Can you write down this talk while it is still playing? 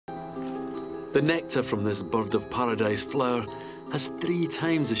The nectar from this bird of paradise flower has 3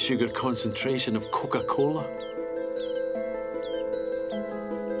 times the sugar concentration of Coca-Cola.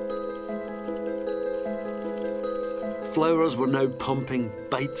 Flowers were now pumping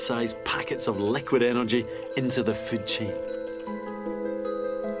bite-sized packets of liquid energy into the food chain.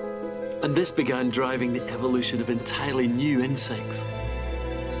 And this began driving the evolution of entirely new insects.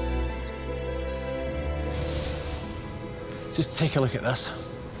 Just take a look at this.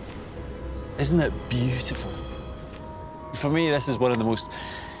 Isn't it beautiful? For me, this is one of the most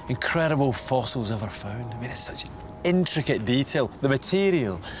incredible fossils ever found. I mean, it's such intricate detail. The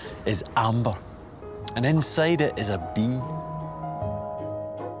material is amber, and inside it is a bee.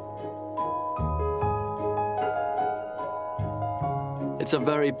 It's a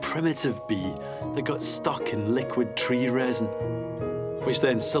very primitive bee that got stuck in liquid tree resin, which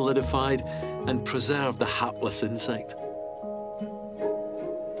then solidified and preserved the hapless insect.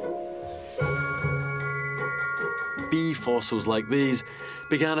 Bee fossils like these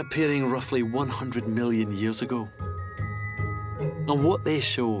began appearing roughly 100 million years ago. And what they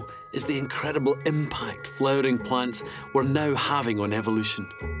show is the incredible impact flowering plants were now having on evolution.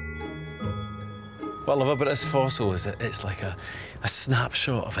 What I love about this fossil is that it's like a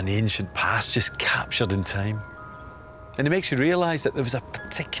snapshot of an ancient past just captured in time. And it makes you realise that there was a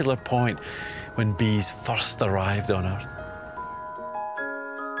particular point when bees first arrived on Earth.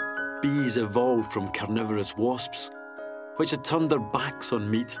 Bees evolved from carnivorous wasps, which had turned their backs on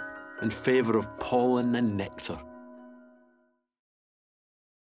meat in favour of pollen and nectar.